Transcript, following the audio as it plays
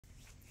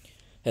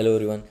Hello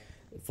everyone.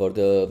 For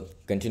the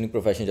continuing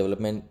professional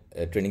development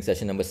training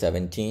session number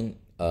 17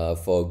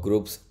 for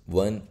groups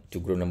 1 to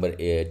group number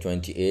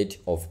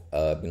 28 of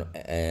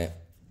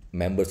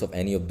members of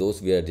any of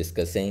those, we are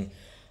discussing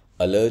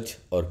alert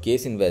or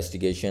case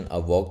investigation,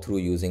 a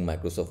walkthrough using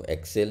Microsoft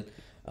Excel.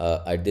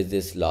 I did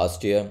this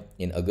last year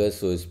in August,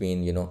 so it's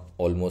been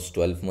almost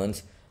 12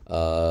 months.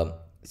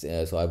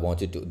 So I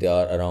wanted to, they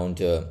are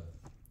around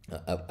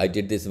I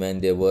did this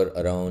when they were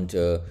around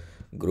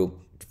group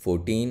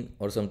 14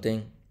 or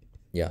something.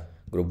 Yeah,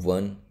 group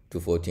 1 to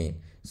 14.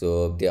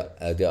 So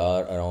there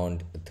are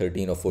around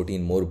 13 or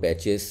 14 more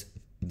batches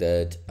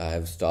that I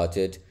have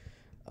started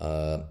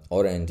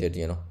or ended.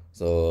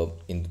 So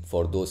in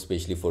for those,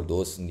 especially for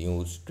those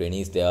new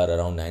trainees, there are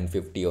around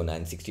 950 or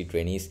 960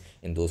 trainees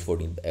in those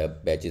 14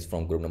 batches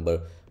from group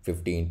number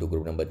 15 to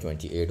group number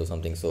 28 or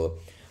something. So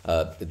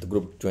the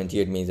group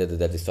 28 means that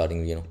is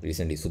starting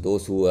recently. So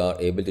those who are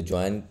able to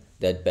join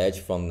that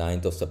batch from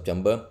 9th of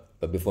September,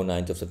 but before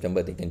 9th of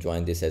September, they can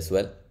join this as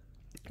well,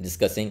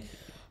 discussing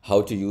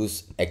how to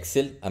use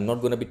Excel. I'm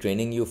not going to be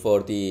training you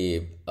for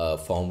the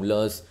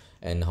formulas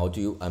and how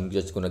to I'm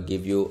just going to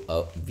give you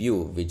a view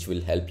which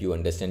will help you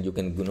understand. You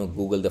can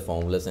Google the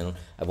formulas, and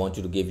I want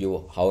you to give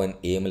you how an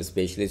AML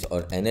specialist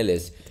or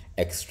analyst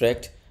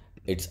extract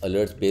its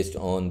alerts based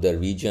on the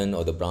region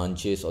or the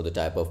branches or the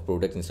type of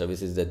products and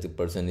services that the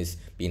person is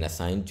being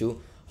assigned to,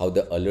 how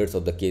the alerts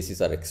of the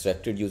cases are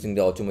extracted using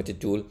the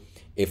automated tool,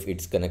 if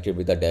it's connected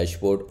with a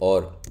dashboard,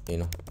 or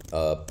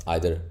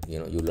either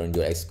you learn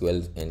your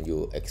SQL and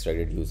you extract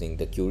it using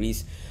the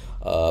queries.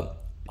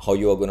 How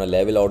you are going to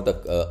level out the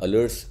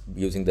alerts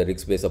using the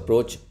risk-based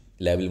approach,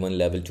 level 1,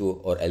 level 2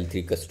 or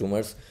L3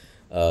 customers.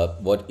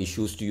 What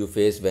issues do you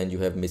face when you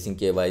have missing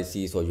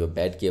KYCs or your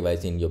bad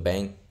KYC in your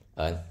bank,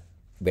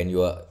 when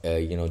you are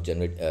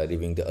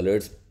reviewing the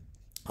alerts,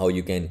 how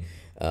you can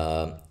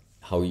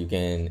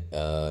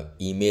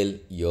email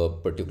your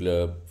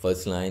particular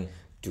first line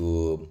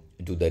to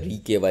do the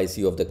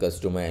re-KYC of the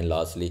customer, and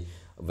lastly,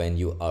 when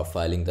you are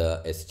filing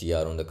the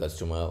STR on the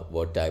customer,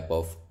 what type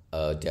of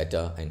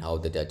data and how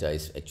the data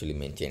is actually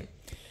maintained.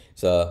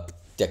 So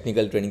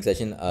technical training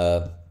session,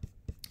 I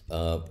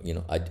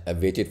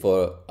waited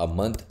for a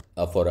month,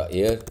 for a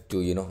year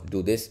to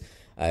do this.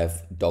 I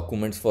have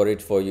documents for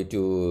it for you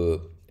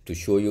to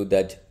show you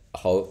that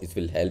how it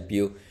will help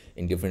you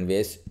in different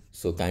ways.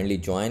 So kindly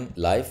join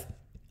live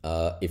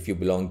if you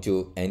belong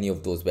to any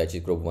of those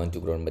batches, group 1 to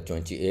group number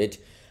 28.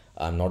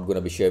 I'm not going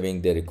to be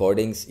sharing the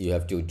recordings. You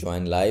have to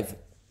join live,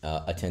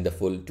 attend the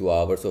full 2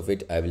 hours of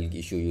it. I will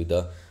issue you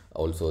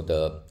also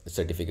the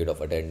certificate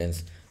of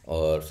attendance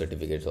or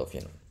certificates of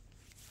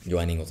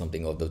joining or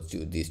something of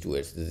these 2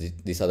 years.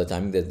 These are the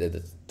timings.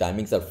 The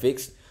timings are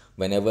fixed.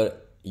 Whenever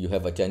you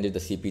have attended the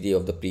CPD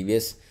of the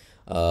previous,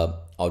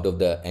 out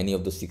of any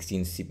of the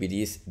 16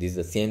 CPDs, this is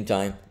the same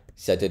time,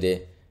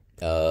 Saturday,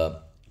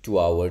 2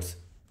 hours.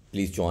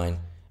 Please join.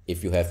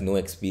 If you have no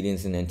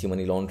experience in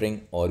anti-money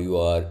laundering, or you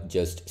are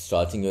just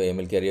starting your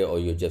AML career, or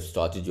you just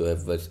started, you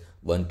have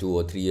 1, 2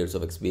 or 3 years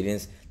of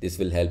experience, this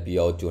will help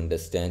you out to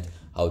understand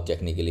how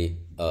technically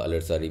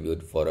alerts are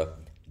reviewed for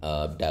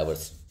a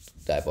diverse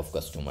type of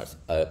customers.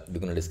 We're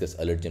going to discuss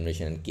alert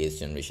generation and case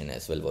generation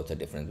as well. What's the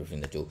difference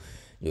between the two,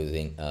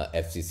 using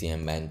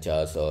FCCM,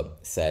 Manchas or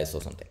SAS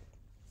or something.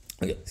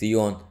 Okay, see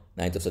you on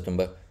 9th of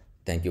September.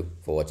 Thank you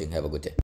for watching. Have a good day.